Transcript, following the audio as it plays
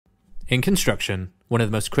In construction, one of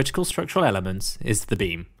the most critical structural elements is the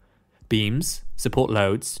beam. Beams support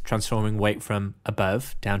loads, transforming weight from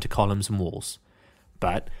above down to columns and walls.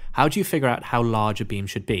 But how do you figure out how large a beam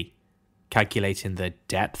should be? Calculating the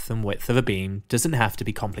depth and width of a beam doesn't have to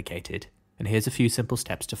be complicated, and here's a few simple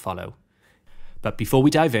steps to follow. But before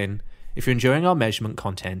we dive in, if you're enjoying our measurement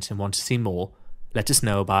content and want to see more, let us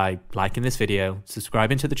know by liking this video,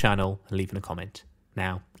 subscribing to the channel, and leaving a comment.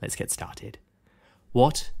 Now, let's get started.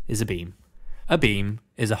 What is a beam? A beam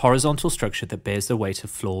is a horizontal structure that bears the weight of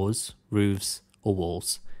floors, roofs, or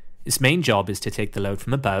walls. Its main job is to take the load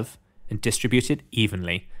from above and distribute it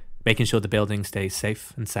evenly, making sure the building stays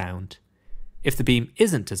safe and sound. If the beam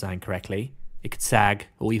isn't designed correctly, it could sag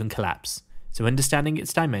or even collapse, so understanding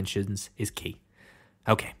its dimensions is key.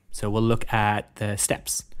 Okay, so we'll look at the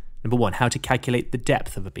steps. Number 1, how to calculate the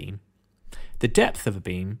depth of a beam. The depth of a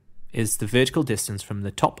beam is the vertical distance from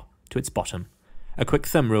the top to its bottom. A quick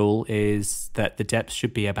thumb rule is that the depth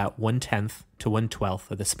should be about 1/10 to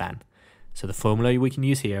 1/12 of the span. So the formula we can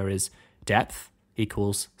use here is depth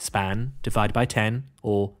equals span divided by 10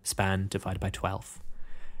 or span divided by 12.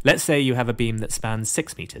 Let's say you have a beam that spans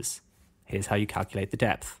 6 meters. Here's how you calculate the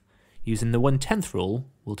depth. Using the 1/10 rule,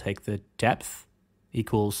 we'll take the depth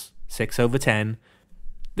equals 6 over 10.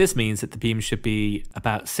 This means that the beam should be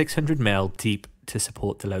about 600 mil deep to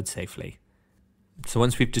support the load safely. So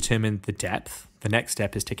once we've determined the depth, the next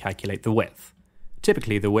step is to calculate the width.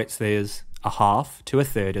 Typically the width is 1/2 to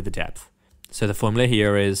 1/3 of the depth. So the formula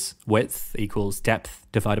here is width equals depth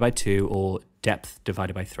divided by 2 or depth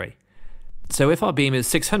divided by 3. So if our beam is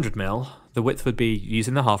 600 mil, the width would be,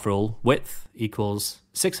 using the half rule, width equals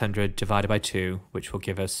 600 divided by 2, which will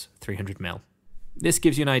give us 300 mil. This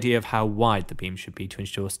gives you an idea of how wide the beam should be to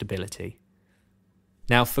ensure stability.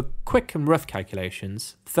 Now, for quick and rough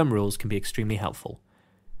calculations, thumb rules can be extremely helpful.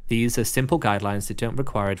 These are simple guidelines that don't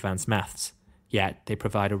require advanced maths, yet they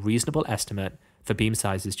provide a reasonable estimate for beam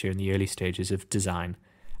sizes during the early stages of design.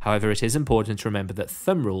 However, it is important to remember that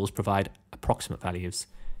thumb rules provide approximate values,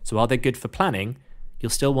 so while they're good for planning, you'll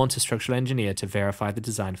still want a structural engineer to verify the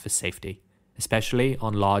design for safety, especially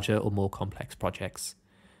on larger or more complex projects.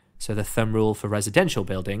 So the thumb rule for residential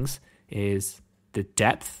buildings is the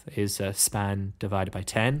depth is a span divided by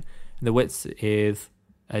 10, and the width is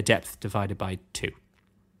a depth divided by 2.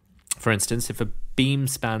 For instance, if a beam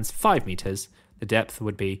spans 5 meters, the depth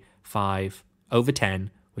would be 5 over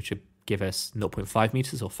 10, which would give us 0.5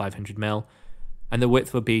 meters or 500 mil, and the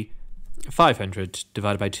width would be 500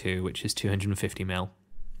 divided by 2, which is 250 mil.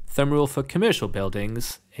 Thumb rule for commercial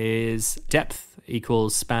buildings is depth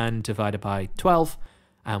equals span divided by 12,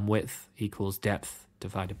 and width equals depth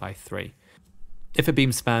divided by 3. If a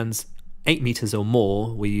beam spans 8 meters or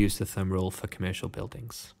more, we use the thumb rule for commercial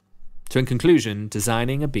buildings. So in conclusion,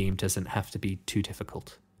 designing a beam doesn't have to be too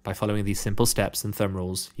difficult. By following these simple steps and thumb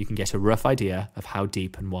rules, you can get a rough idea of how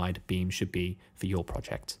deep and wide a beam should be for your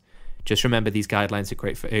project. Just remember, these guidelines are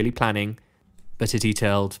great for early planning, but a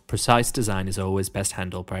detailed, precise design is always best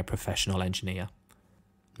handled by a professional engineer.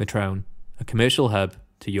 Metroun, a commercial hub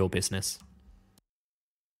to your business.